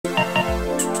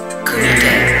作品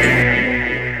で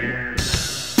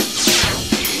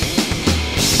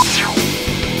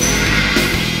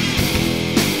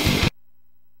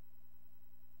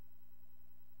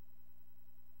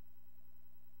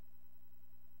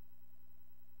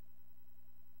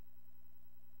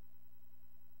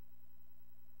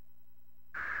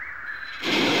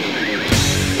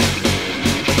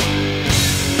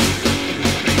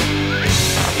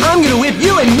I'm gonna whip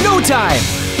you in no time!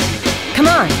 Come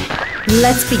on,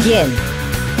 let's begin.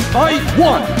 Fight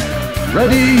one!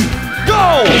 Ready,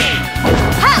 go!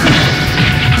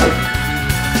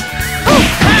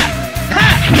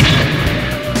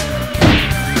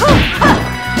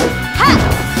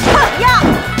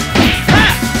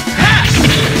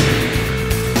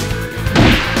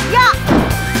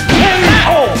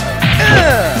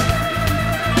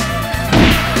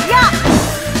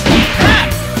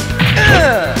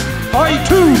 Fight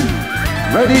two!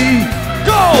 Ready,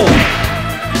 go!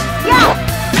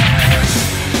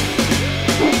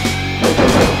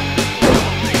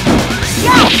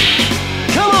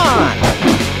 Come on!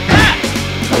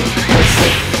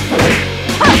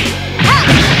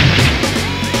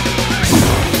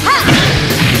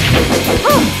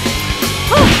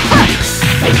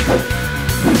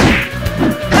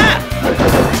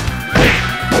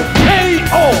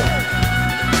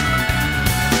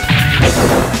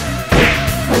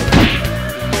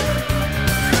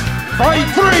 Fight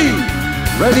three!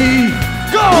 Ready,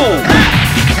 go!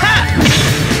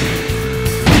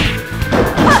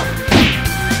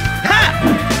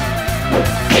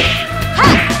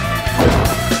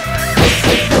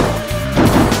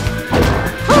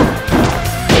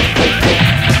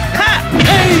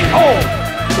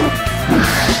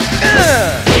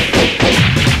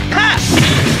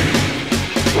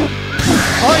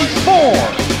 Fight four!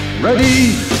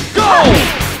 Ready, go!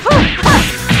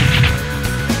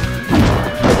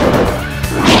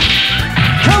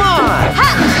 Come on!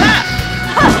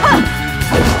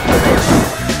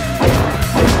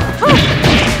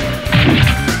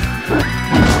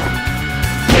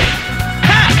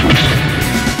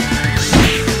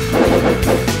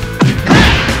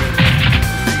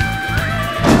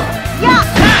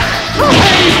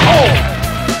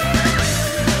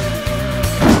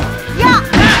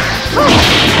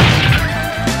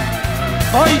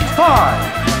 Fight five!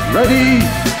 Ready,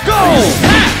 go!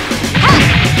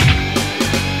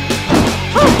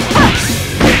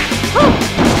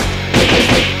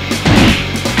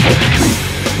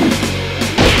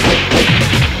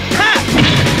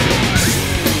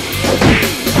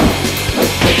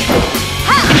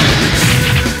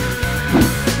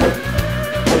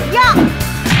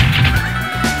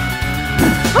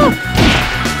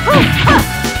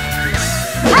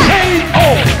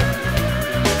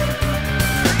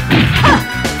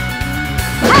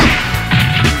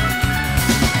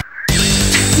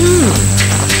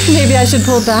 Maybe I should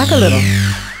pull back a little.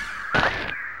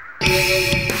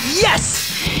 Yes!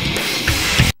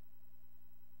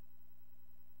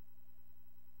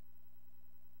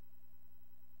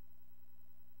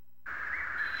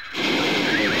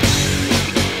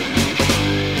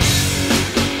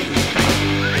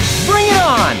 Bring it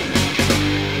on!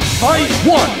 Fight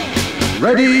one!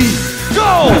 Ready,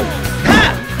 go!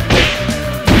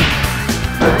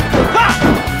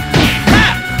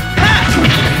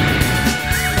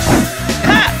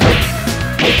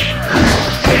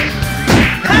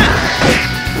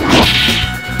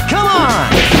 Come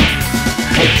on!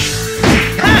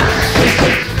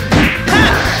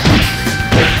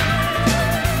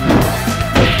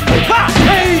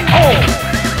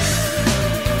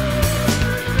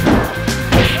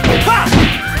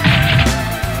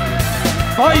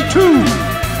 Fight two!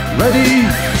 Ready,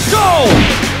 go!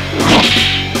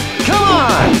 Come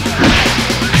on!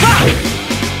 Ha!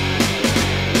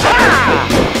 Ha!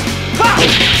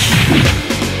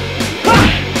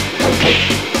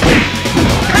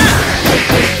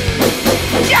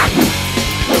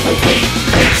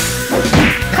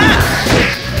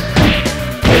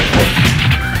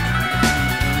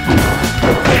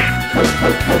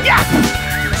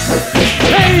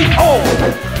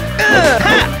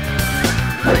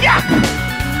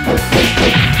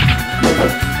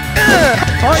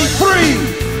 Fight three!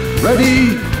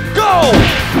 Ready, go!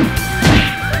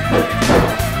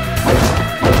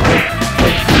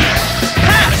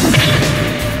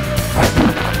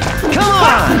 Come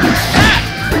on!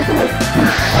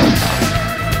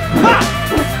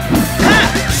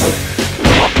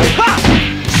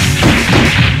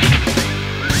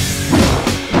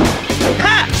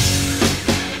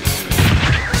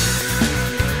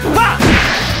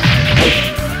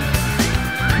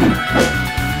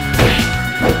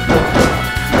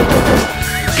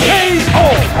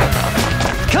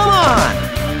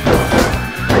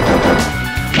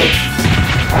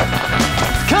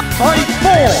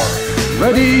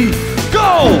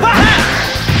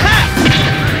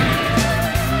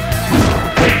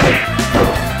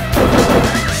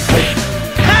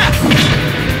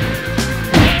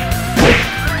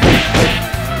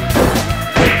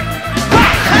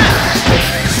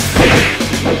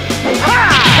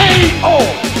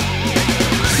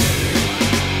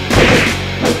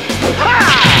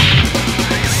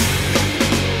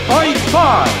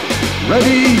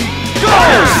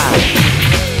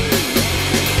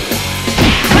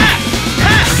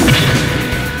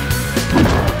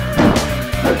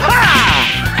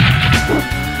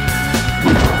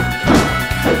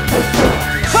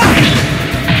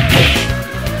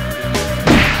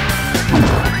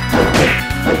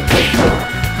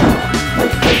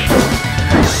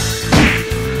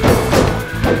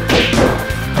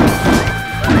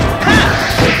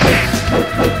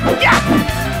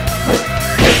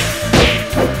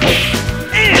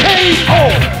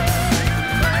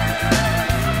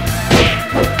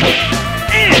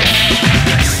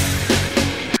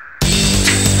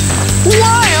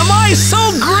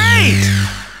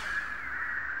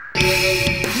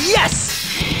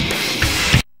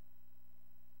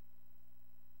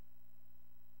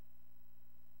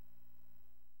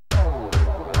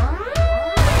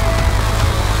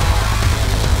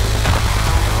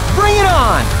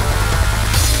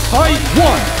 Fight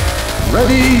 1.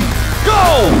 Ready,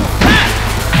 go!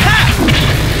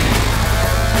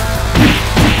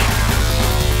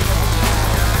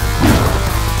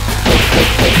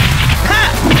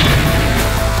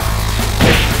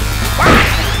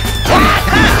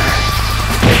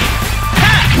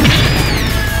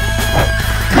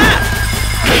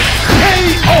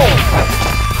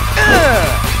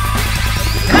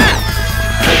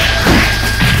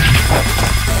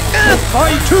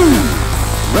 Fight 2.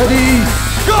 Ready,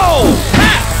 go!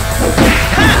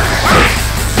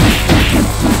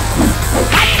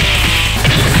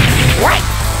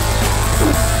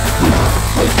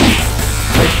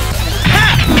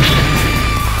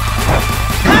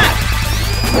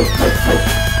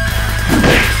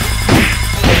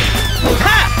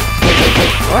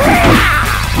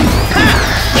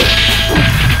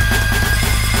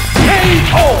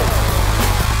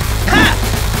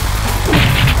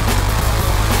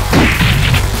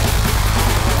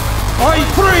 Fight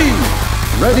 3!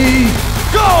 Ready,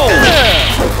 go!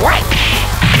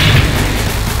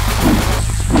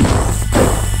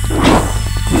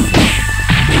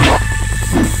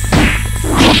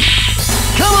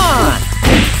 Come on!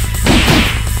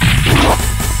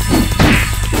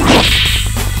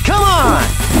 Come on!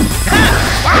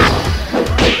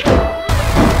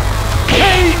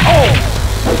 KO!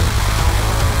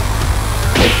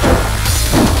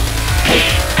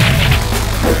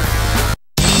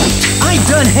 I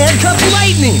done handcuffed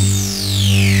lightning!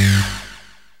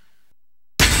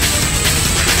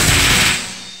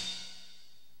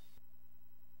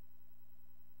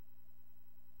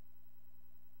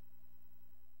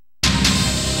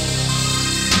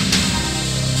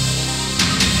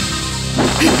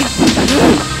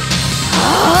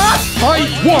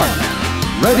 Fight 1!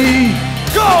 Ready,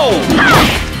 go!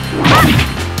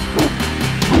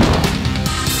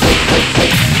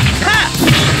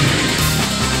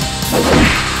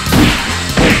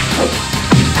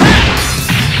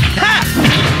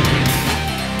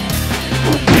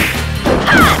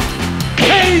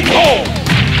 KO!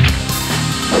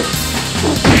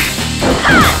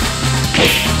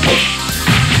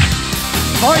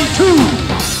 Fight 2!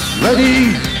 Ready,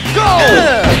 go!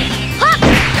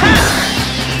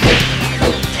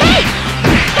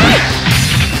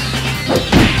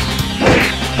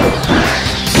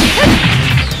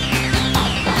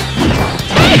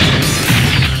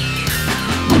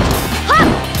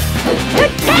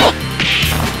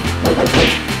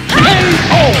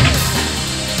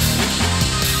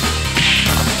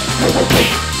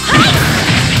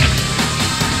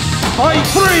 Fight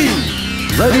 3!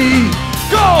 Ready,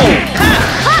 go!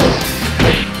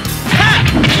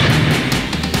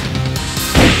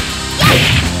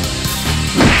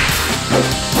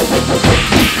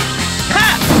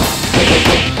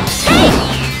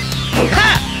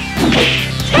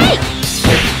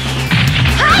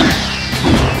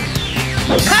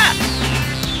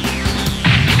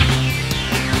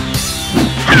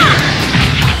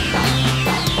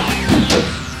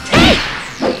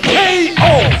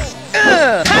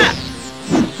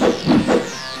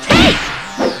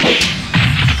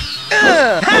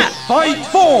 Fight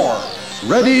 4!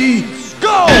 Ready,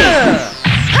 go!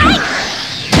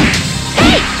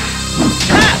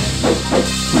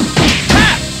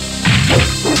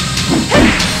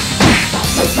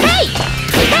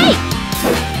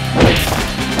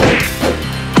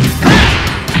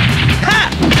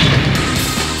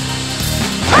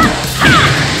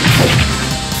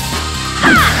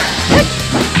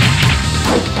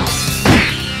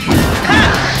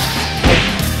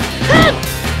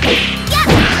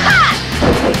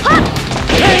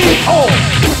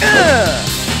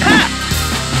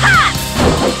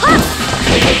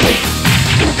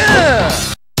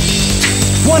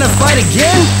 Wanna fight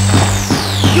again?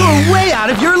 You're way out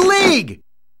of your league!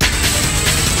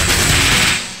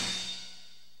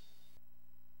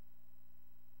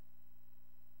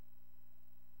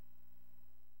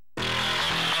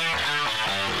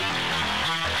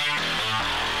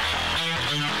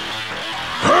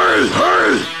 Hey,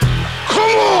 hey!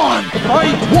 Come on!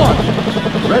 Fight 1!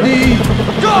 Ready,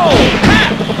 go!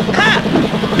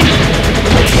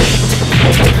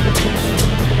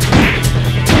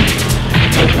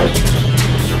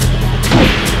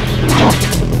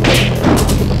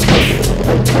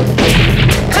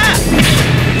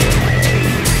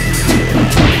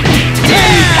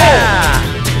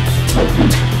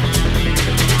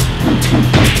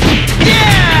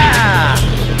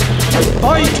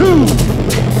 Fight 2!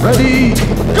 Ready,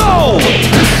 go!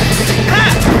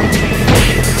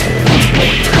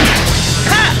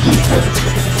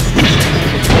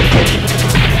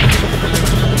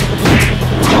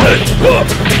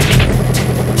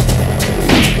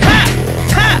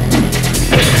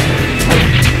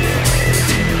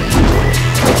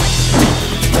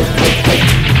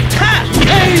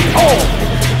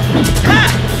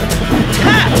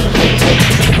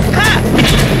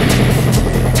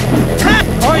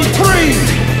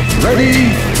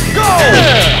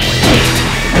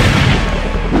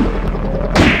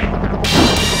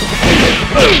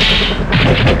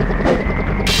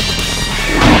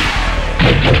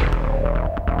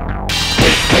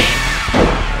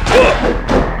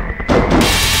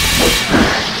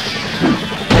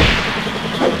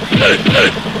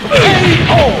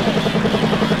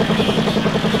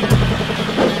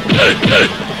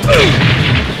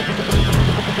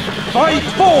 Fight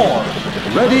 4.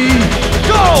 Ready,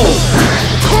 go!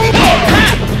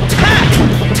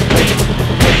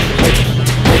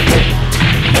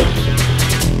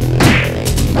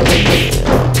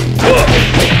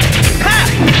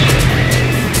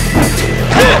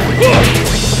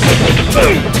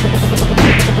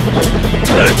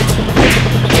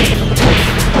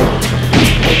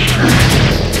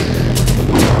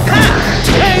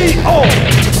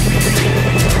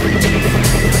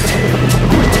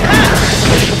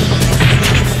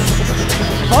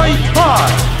 Fight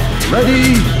 5.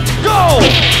 Ready, go!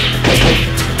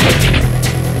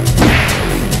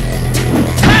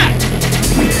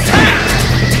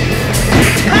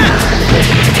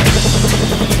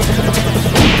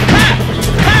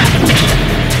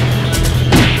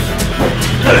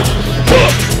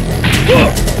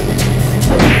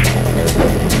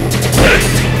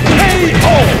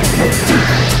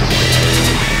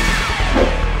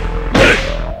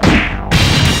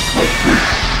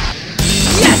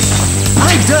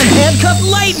 I've done handcuffed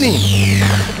lightning!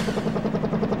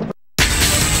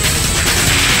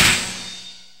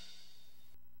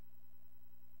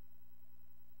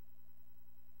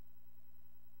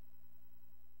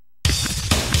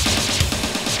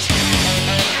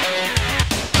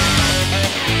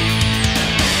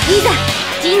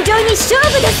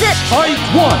 Fight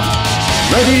 1.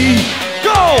 Ready,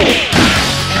 go!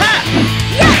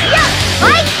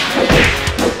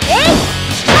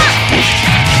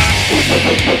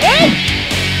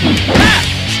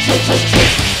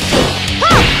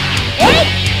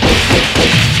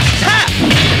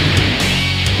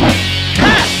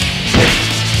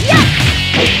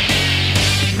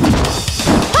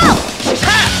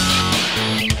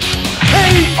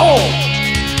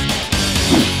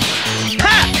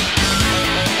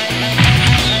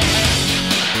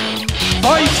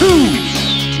 Fight 2.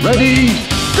 Ready,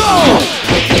 go!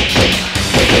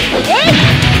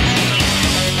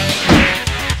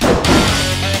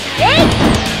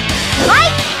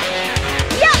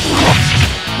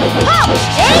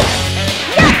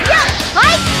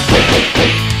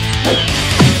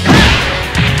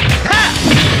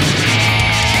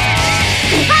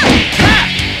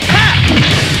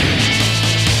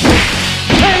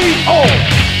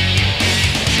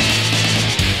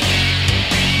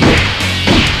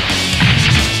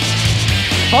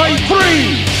 Fight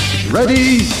 3.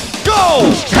 Ready,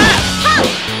 go!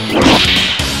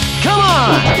 Come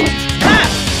on!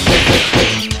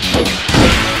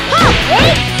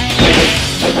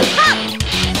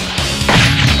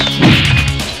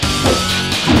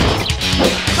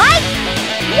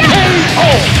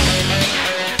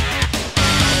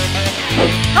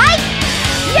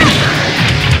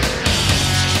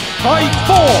 Fight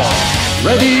 4.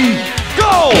 Ready,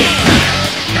 go!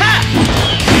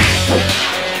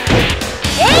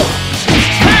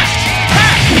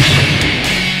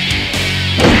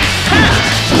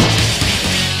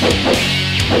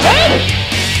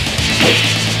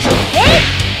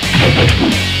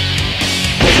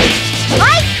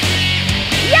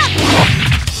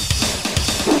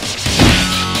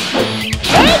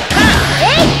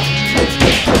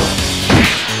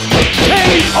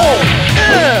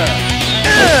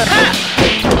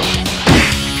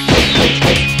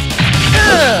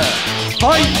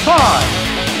 Fight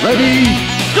 5. Ready,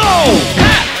 go!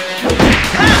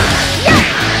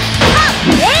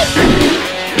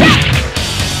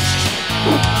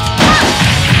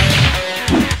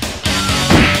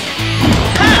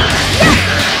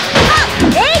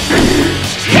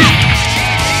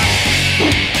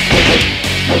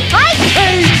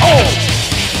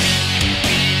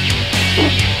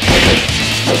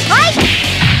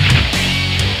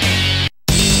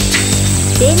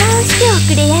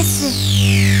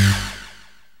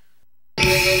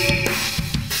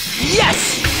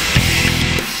 Yes!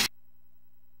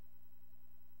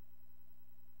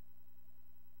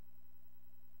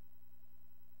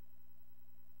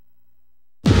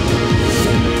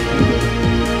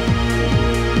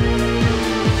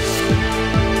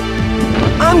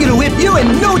 I'm gonna whip you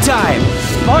in no time!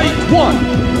 Fight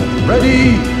 1.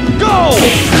 Ready, go!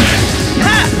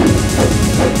 Ha!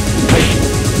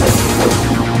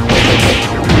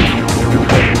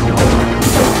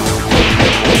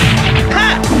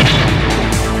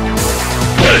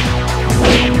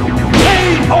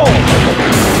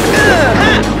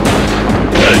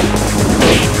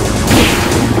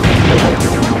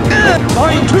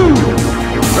 Fight 2.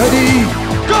 Ready,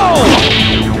 go!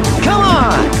 Come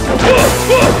on!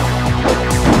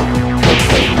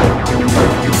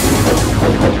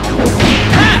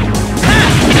 Ha!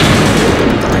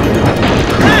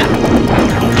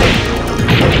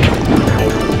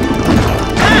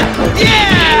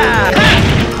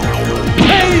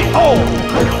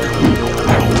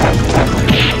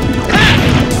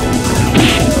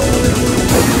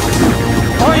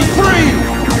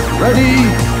 Ready,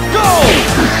 go!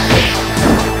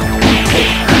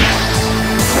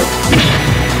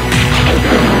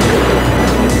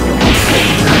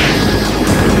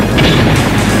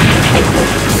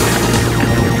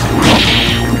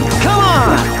 Come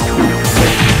on!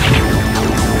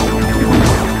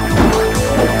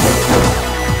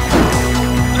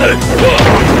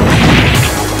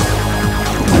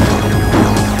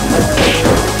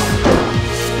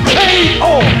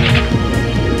 KO!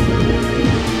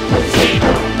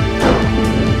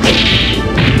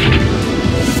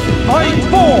 Fight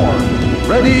 4!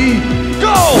 Ready,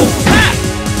 go!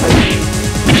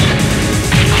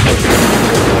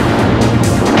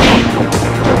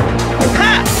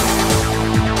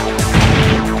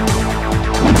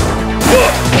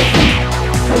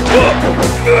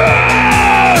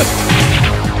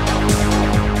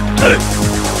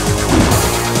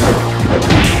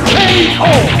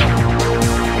 KO!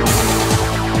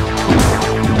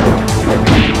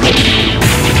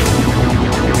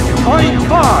 Fight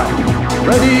 5!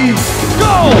 Ready,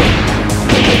 go!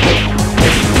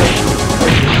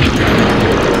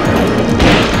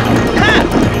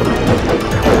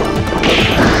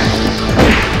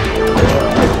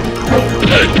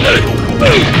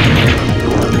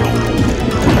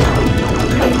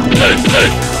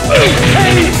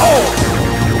 KO!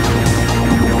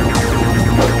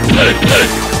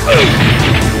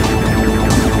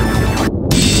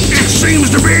 It seems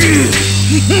to be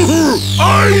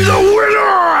I'm the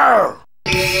winner!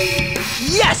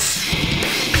 Yes!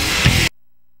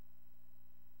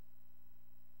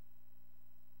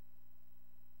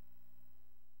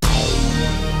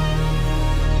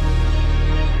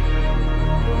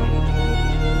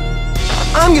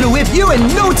 I'm gonna whip you in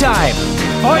no time!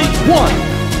 Fight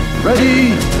 1!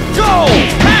 Ready, go!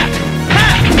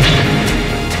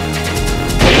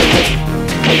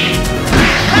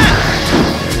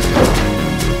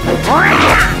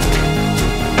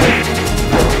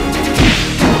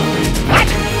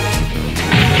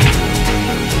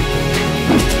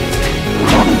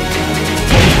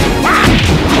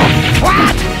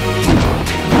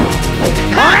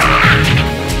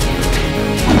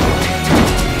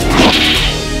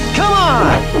 Come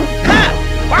on!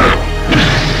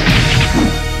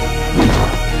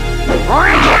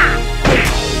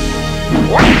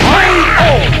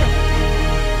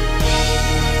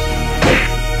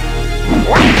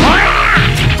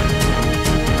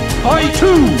 Fight 2!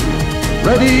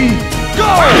 Ready,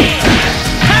 go!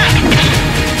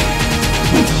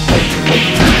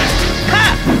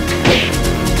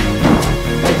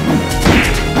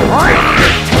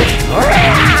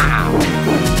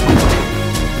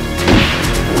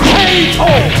 KO!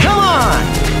 Come on!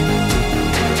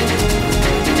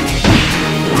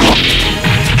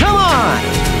 Come on!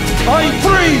 Fight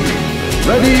 3!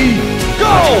 Ready,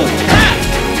 go!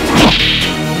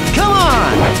 Come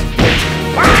on!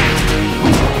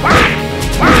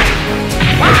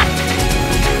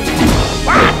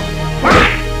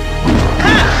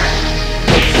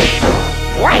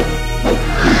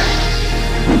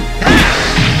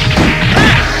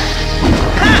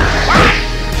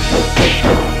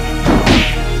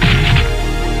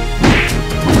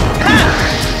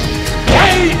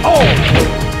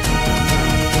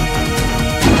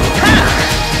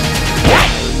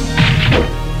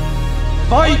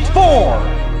 Fight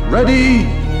 4! Ready,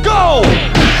 go!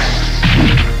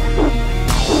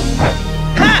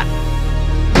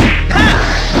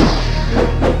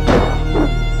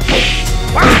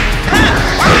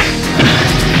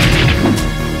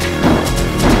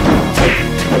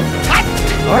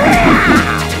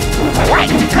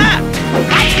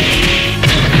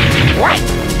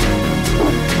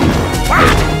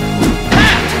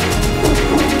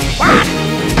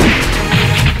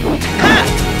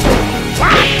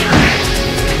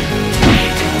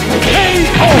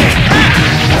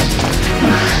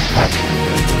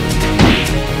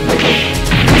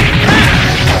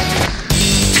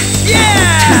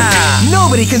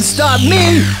 Nobody can stop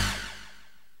me!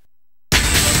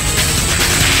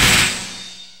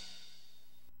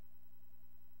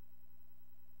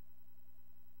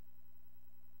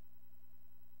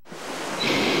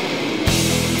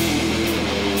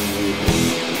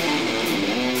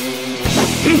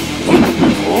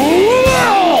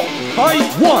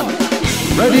 Fight 1!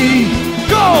 Ready,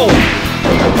 go!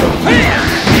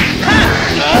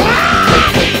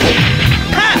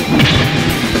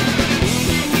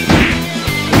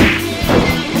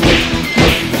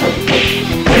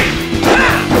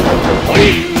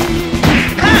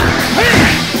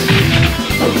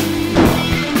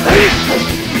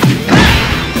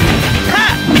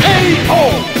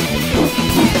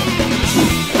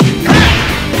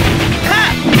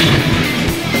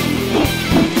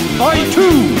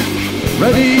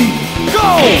 Ready, go!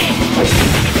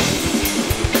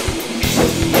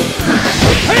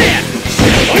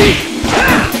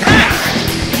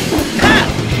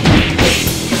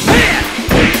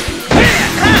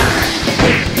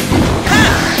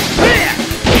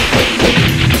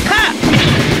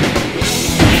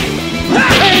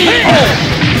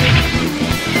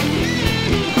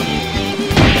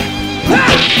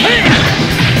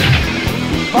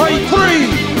 Fight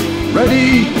 3! Ready,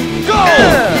 go!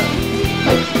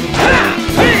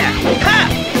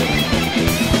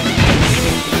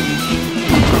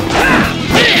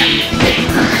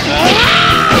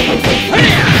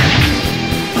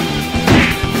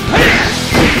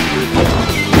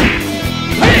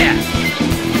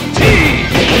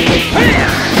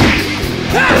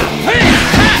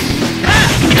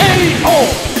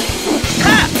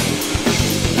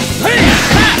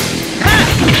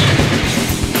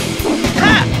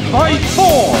 Fight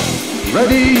 4!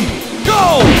 Ready,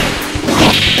 go!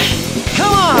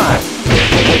 Come on!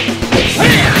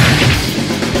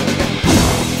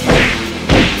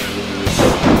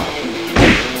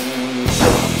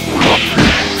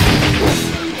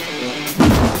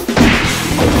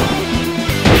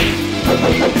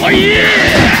 Oh yeah!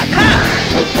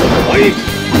 Oi!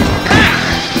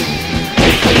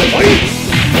 Oi!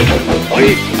 Oi!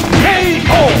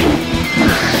 KO!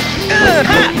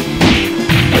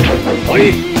 Oi!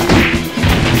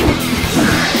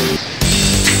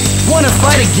 Wanna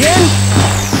fight again?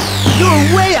 You're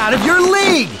way out of your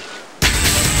league!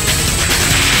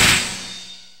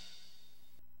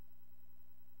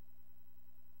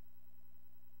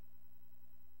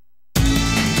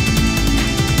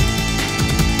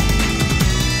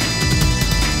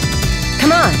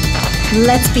 Come on,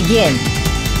 let's begin.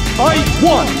 Fight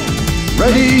 1!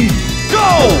 Ready,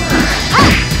 go!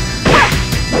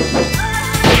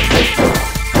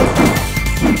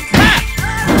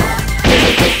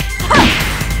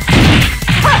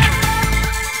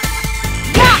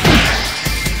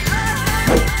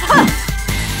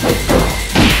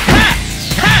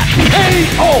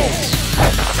 KO!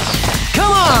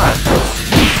 Come on!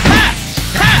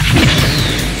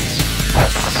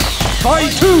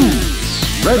 Fight 2!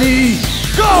 Ready,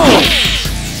 go!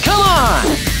 Come on!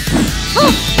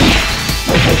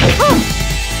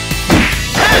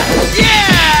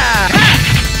 Yeah!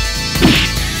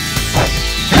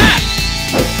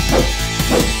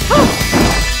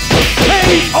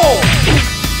 KO!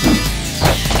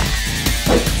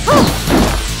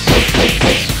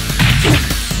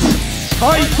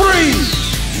 Fight 3!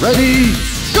 Ready,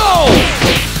 go!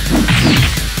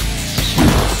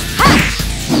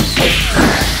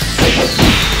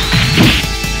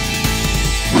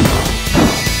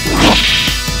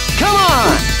 Come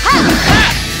on!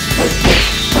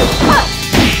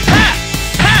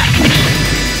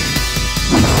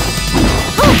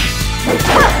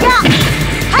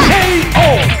 KO!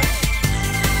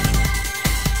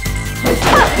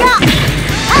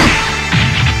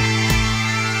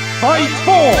 Fight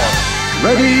 4!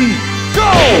 Ready,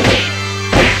 go!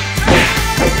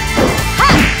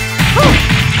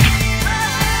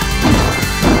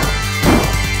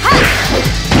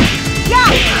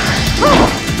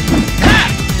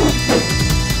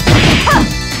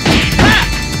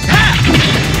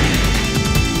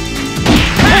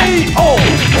 KO!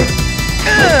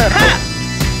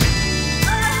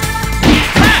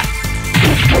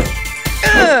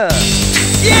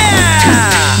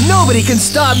 Yeah! Nobody can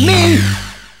stop me!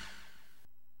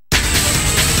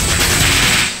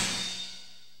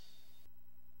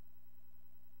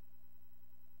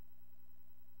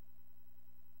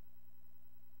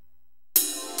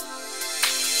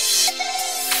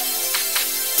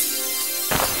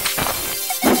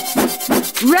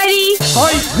 Ready?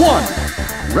 Fight 1!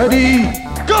 Ready,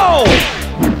 go!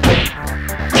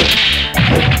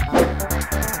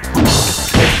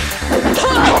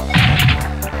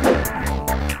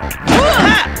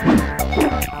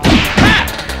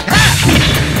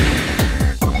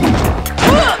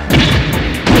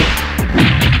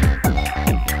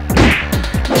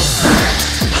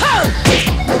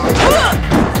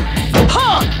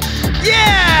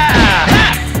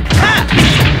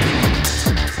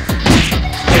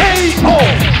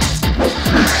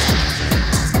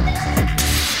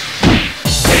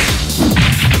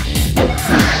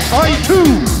 Fight 2!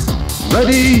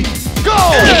 Ready, go!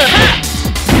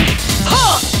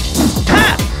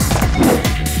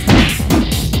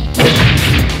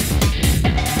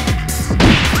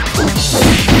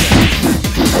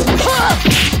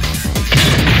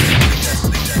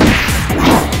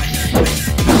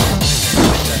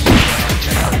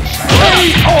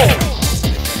 KO!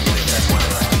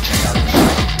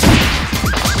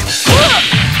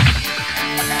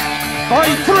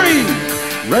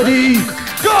 Ready,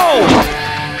 go!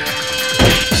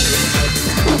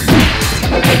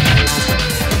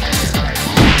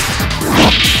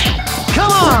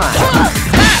 Come on!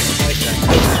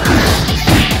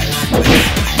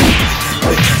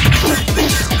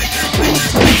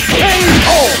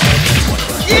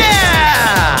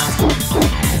 Yeah!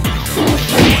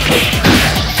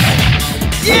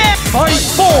 Yeah! Fight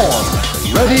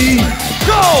 4! Ready,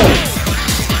 go!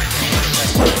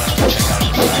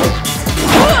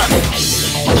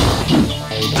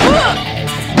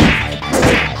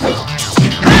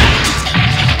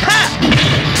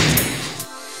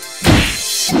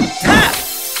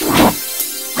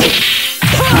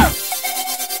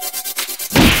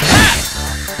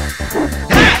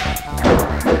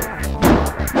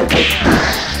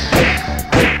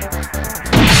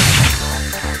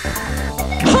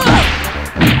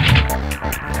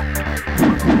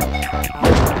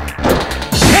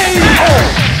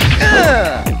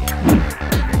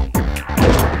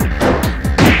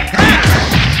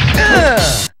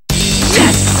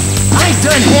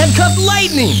 Handcuffed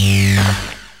lightning!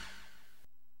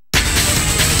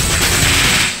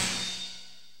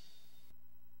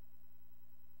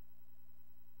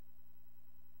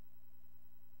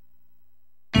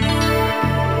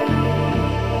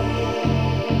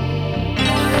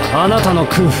 あなたの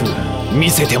空腹見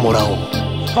せてもらおう。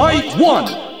 Fight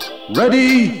 1!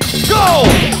 Ready, go!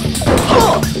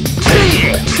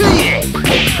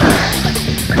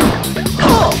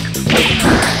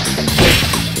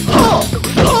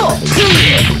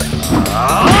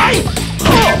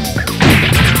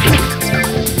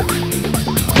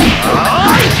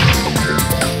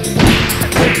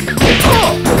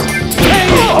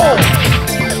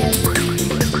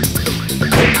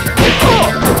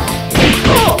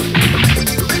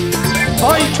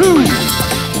 Fight 2!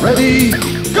 Ready,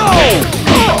 go!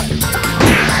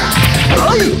 Fight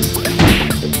 3!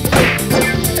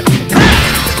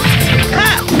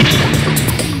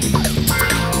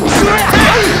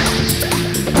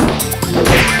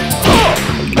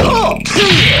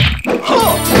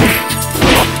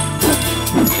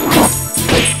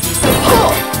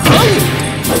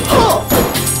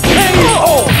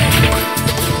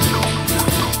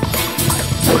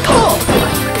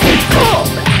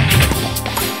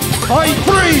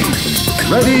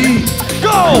 Ready,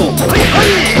 go!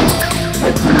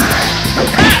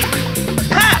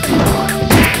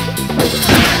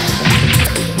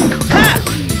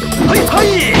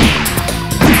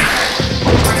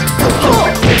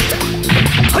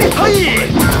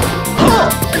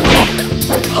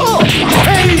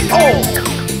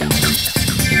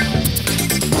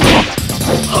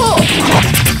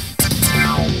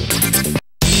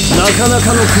なかな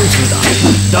かの空中だ。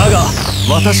だが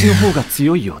私の方が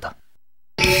強いようだ。